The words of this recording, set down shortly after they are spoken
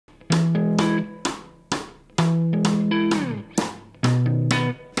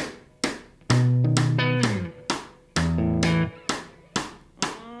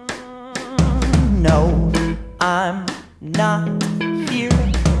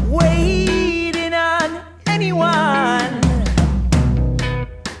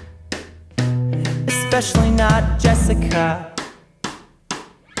especially not Jessica.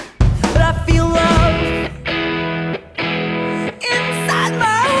 But I feel love inside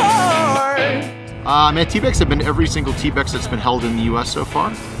my heart. Man, TBEX have been every single TBEX that's been held in the US so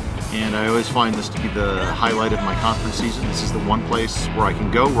far. And I always find this to be the highlight of my conference season. This is the one place where I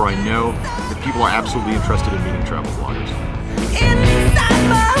can go where I know that people are absolutely interested in meeting travel bloggers. Inside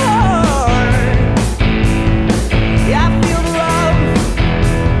my heart, yeah, I feel the love.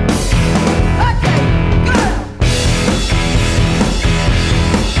 Okay, good.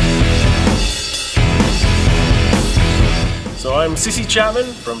 So I'm CC Chapman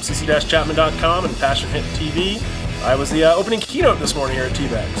from cc-chapman.com and Passion Hit TV. I was the opening keynote this morning here at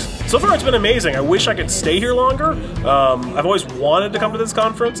TBEX. So far it's been amazing. I wish I could stay here longer. I've always wanted to come to this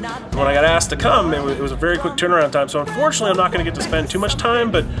conference. And when I got asked to come, it was a very quick turnaround time. So unfortunately I'm not going to get to spend too much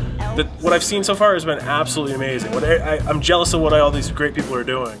time, but what I've seen so far has been absolutely amazing. I'm jealous of what all these great people are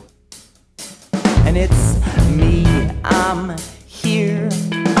doing. And it's me, I'm here.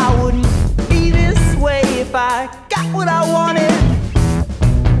 I wouldn't be this way if I got what I wanted.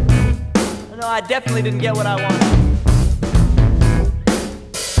 No, I definitely didn't get what I wanted.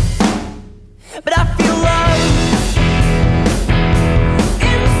 But I feel love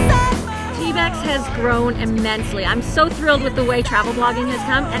inside my TBEX has grown immensely. I'm so thrilled with the way travel blogging has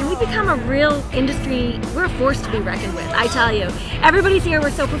come, and we've become a real industry. We're a force to be reckoned with, I tell you. Everybody's here,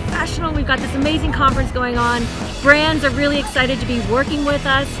 we're so professional, we've got this amazing conference going on. Brands are really excited to be working with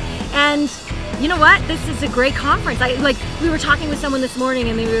us, and you know what? This is a great conference. We were talking with someone this morning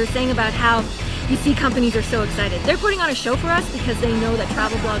and they were saying about how you see companies are so excited. They're putting on a show for us because they know that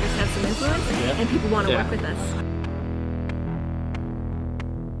travel bloggers have some influence and people want to work with us.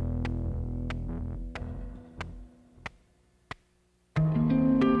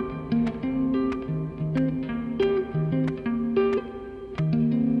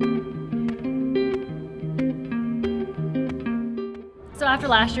 So after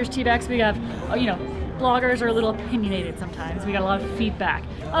last year's TBEX, we have, bloggers are a little opinionated sometimes. We got a lot of feedback.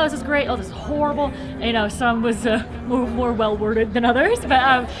 Oh, this is great. Oh, this is horrible. Some was more well-worded than others. But,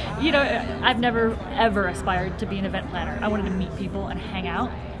 I've never, ever aspired to be an event planner. I wanted to meet people and hang out.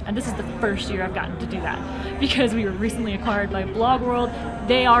 And this is the first year I've gotten to do that. Because we were recently acquired by Blog World.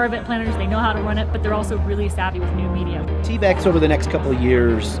 They are event planners. They know how to run it, but they're also really savvy with new media. TBEX over the next couple of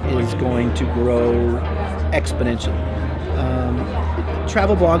years is going to grow exponentially.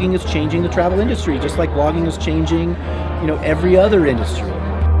 Travel blogging is changing the travel industry, just like blogging is changing, every other industry.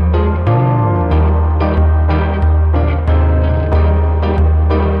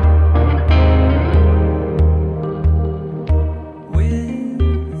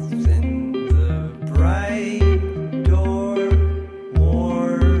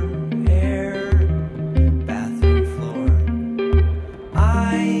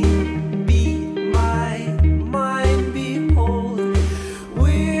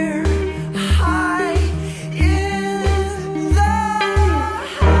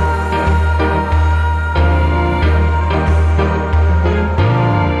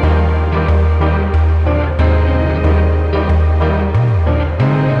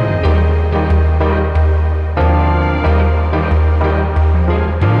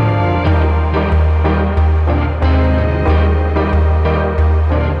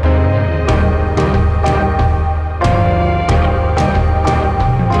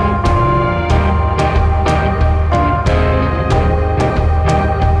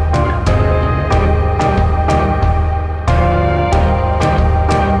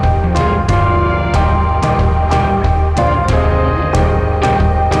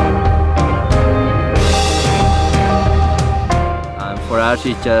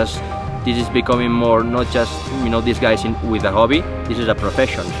 This is becoming more not just these guys with a hobby. This is a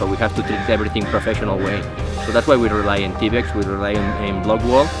profession, so we have to treat everything professional way. So that's why we rely on TBEX, we rely on Blog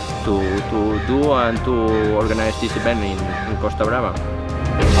World to do and to organize this event in Costa Brava.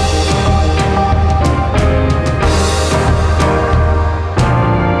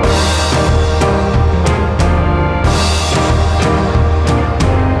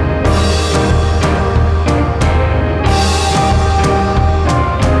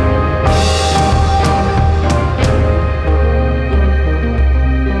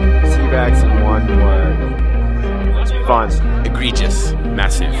 Fun. Egregious.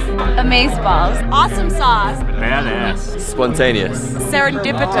 Massive. Amazeballs. Awesome sauce. Badass. Spontaneous.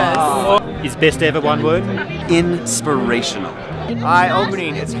 Serendipitous. His best ever one word? Inspirational.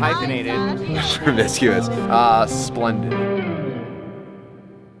 Eye-opening. It's hyphenated. Promiscuous. Splendid.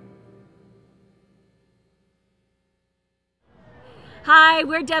 Hi,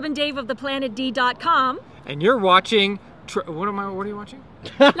 we're Deb and Dave of theplanetd.com. And you're watching... what are you watching?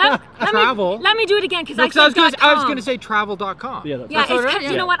 Travel. Let me do it again because No, I said I was going to say travel.com. Yeah, Yeah, all right.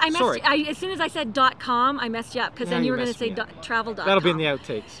 you know what? I messed. Sorry. As soon as I said .com, I messed you up because then you were going to say travel.com. That'll be in the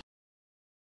outtakes.